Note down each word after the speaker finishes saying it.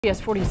CBS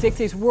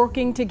 46 is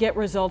working to get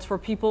results for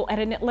people at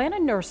an Atlanta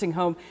nursing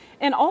home,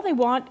 and all they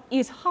want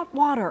is hot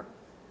water.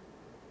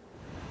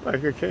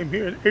 Like I came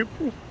here in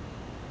April.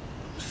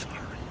 I'm sorry.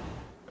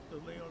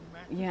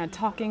 Yeah,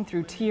 talking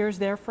through tears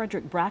there,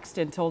 Frederick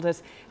Braxton told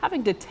us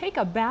having to take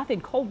a bath in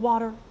cold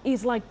water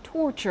is like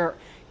torture.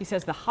 He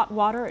says the hot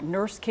water at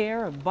Nurse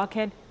Care of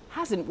Buckhead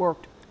hasn't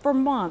worked for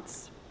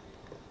months.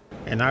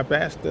 And I've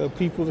asked the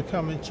people to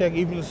come and check.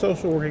 Even the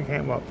social worker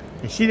came up,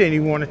 and she didn't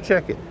even want to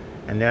check it.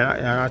 And then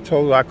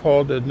I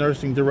called the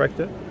nursing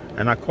director,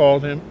 and I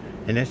called him,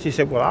 and then she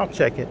said, well, I'll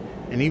check it.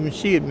 And even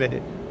she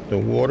admitted the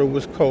water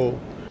was cold.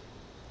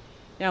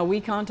 Now,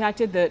 we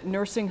contacted the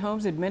nursing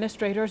home's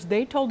administrators.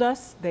 They told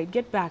us they'd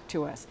get back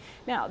to us.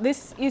 Now,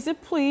 this is a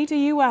plea to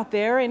you out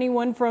there,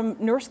 anyone from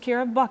Nurse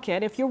Care of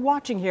Buckhead. If you're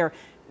watching here,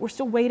 we're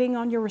still waiting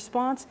on your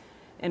response,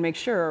 and make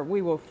sure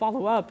we will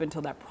follow up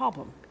until that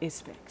problem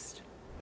is fixed.